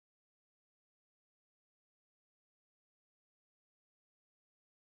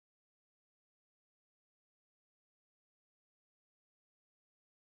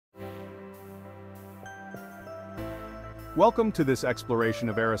Welcome to this exploration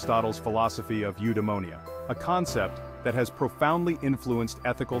of Aristotle's philosophy of eudaimonia, a concept that has profoundly influenced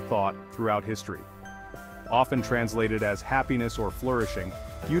ethical thought throughout history. Often translated as happiness or flourishing,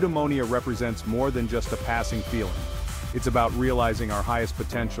 eudaimonia represents more than just a passing feeling. It's about realizing our highest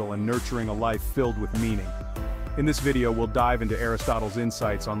potential and nurturing a life filled with meaning. In this video, we'll dive into Aristotle's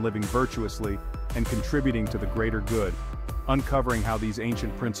insights on living virtuously and contributing to the greater good, uncovering how these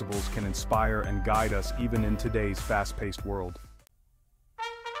ancient principles can inspire and guide us even in today's fast-paced world.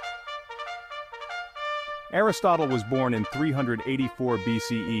 Aristotle was born in 384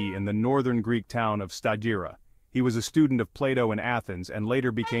 BCE in the northern Greek town of Stagira. He was a student of Plato in Athens and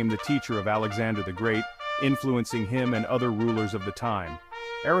later became the teacher of Alexander the Great, influencing him and other rulers of the time.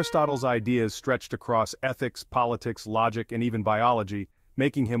 Aristotle's ideas stretched across ethics, politics, logic, and even biology,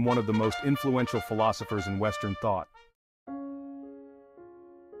 making him one of the most influential philosophers in Western thought.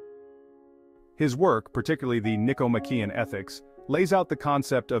 His work, particularly the Nicomachean Ethics, lays out the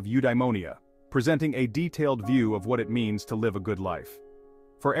concept of eudaimonia, presenting a detailed view of what it means to live a good life.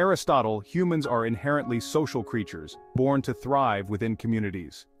 For Aristotle, humans are inherently social creatures, born to thrive within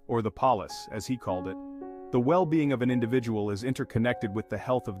communities, or the polis, as he called it. The well-being of an individual is interconnected with the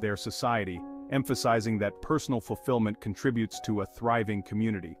health of their society, emphasizing that personal fulfillment contributes to a thriving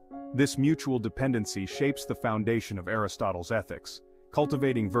community. This mutual dependency shapes the foundation of Aristotle's ethics,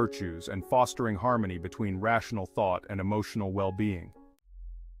 cultivating virtues and fostering harmony between rational thought and emotional well-being.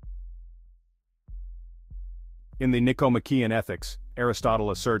 In the Nicomachean Ethics,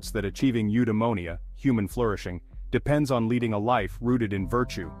 Aristotle asserts that achieving eudaimonia, human flourishing, depends on leading a life rooted in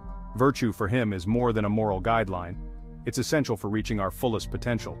virtue. Virtue for him is more than a moral guideline. It's essential for reaching our fullest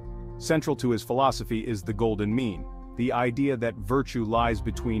potential. Central to his philosophy is the golden mean, the idea that virtue lies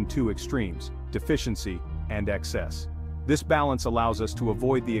between two extremes, deficiency and excess. This balance allows us to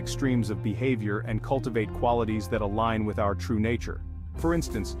avoid the extremes of behavior and cultivate qualities that align with our true nature. For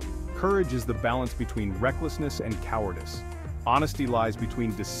instance, courage is the balance between recklessness and cowardice. Honesty lies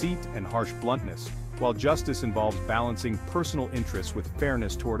between deceit and harsh bluntness, while justice involves balancing personal interests with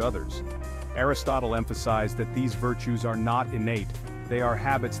fairness toward others. Aristotle emphasized that these virtues are not innate, they are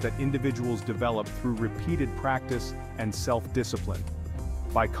habits that individuals develop through repeated practice and self-discipline.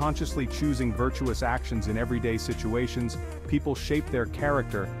 By consciously choosing virtuous actions in everyday situations, people shape their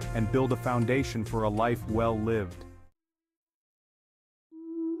character and build a foundation for a life well lived.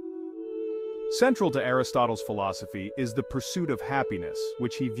 Central to Aristotle's philosophy is the pursuit of happiness,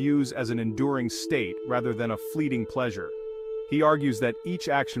 which he views as an enduring state rather than a fleeting pleasure. He argues that each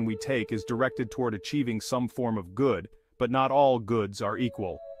action we take is directed toward achieving some form of good, but not all goods are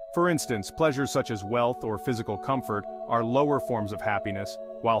equal. For instance, pleasures such as wealth or physical comfort are lower forms of happiness,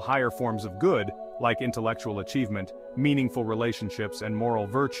 while higher forms of good, like intellectual achievement, meaningful relationships, and moral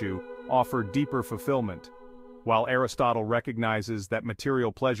virtue, offer deeper fulfillment. While Aristotle recognizes that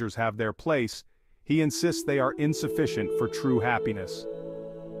material pleasures have their place, he insists they are insufficient for true happiness.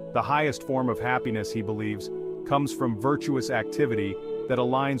 The highest form of happiness, he believes, comes from virtuous activity that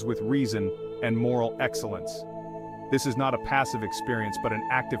aligns with reason and moral excellence. This is not a passive experience but an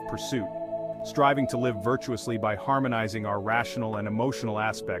active pursuit. Striving to live virtuously by harmonizing our rational and emotional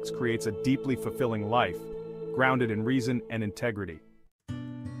aspects creates a deeply fulfilling life, grounded in reason and integrity.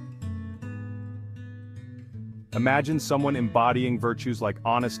 Imagine someone embodying virtues like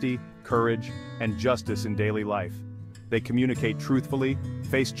honesty, courage, and justice in daily life. They communicate truthfully,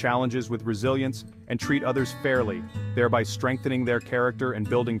 face challenges with resilience, and treat others fairly, thereby strengthening their character and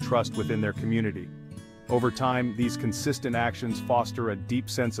building trust within their community. Over time, these consistent actions foster a deep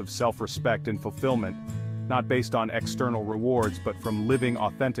sense of self-respect and fulfillment, not based on external rewards but from living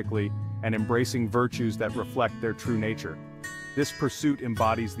authentically and embracing virtues that reflect their true nature. This pursuit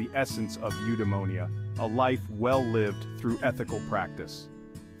embodies the essence of eudaimonia, a life well lived through ethical practice.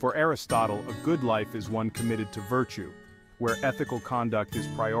 For Aristotle, a good life is one committed to virtue, where ethical conduct is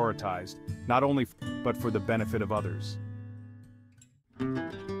prioritized, not only but for the benefit of others.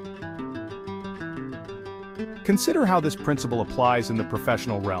 Consider how this principle applies in the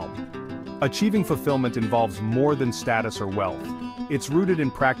professional realm. Achieving fulfillment involves more than status or wealth. It's rooted in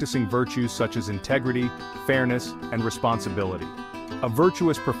practicing virtues such as integrity, fairness, and responsibility. A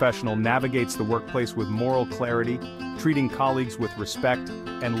virtuous professional navigates the workplace with moral clarity, treating colleagues with respect,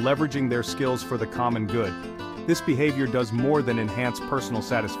 and leveraging their skills for the common good. This behavior does more than enhance personal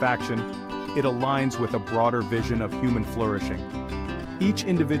satisfaction, it aligns with a broader vision of human flourishing. Each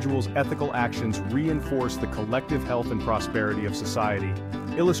individual's ethical actions reinforce the collective health and prosperity of society,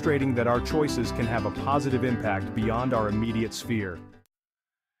 illustrating that our choices can have a positive impact beyond our immediate sphere.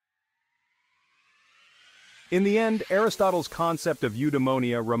 In the end, Aristotle's concept of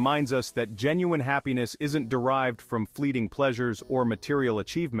eudaimonia reminds us that genuine happiness isn't derived from fleeting pleasures or material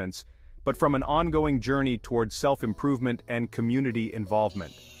achievements, but from an ongoing journey towards self-improvement and community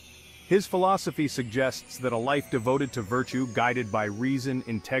involvement. His philosophy suggests that a life devoted to virtue, guided by reason,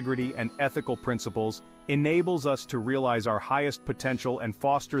 integrity, and ethical principles, enables us to realize our highest potential and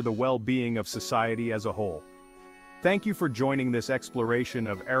foster the well-being of society as a whole. Thank you for joining this exploration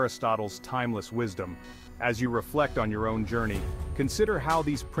of Aristotle's timeless wisdom. As you reflect on your own journey, consider how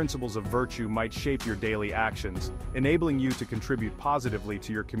these principles of virtue might shape your daily actions, enabling you to contribute positively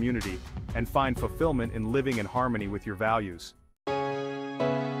to your community and find fulfillment in living in harmony with your values.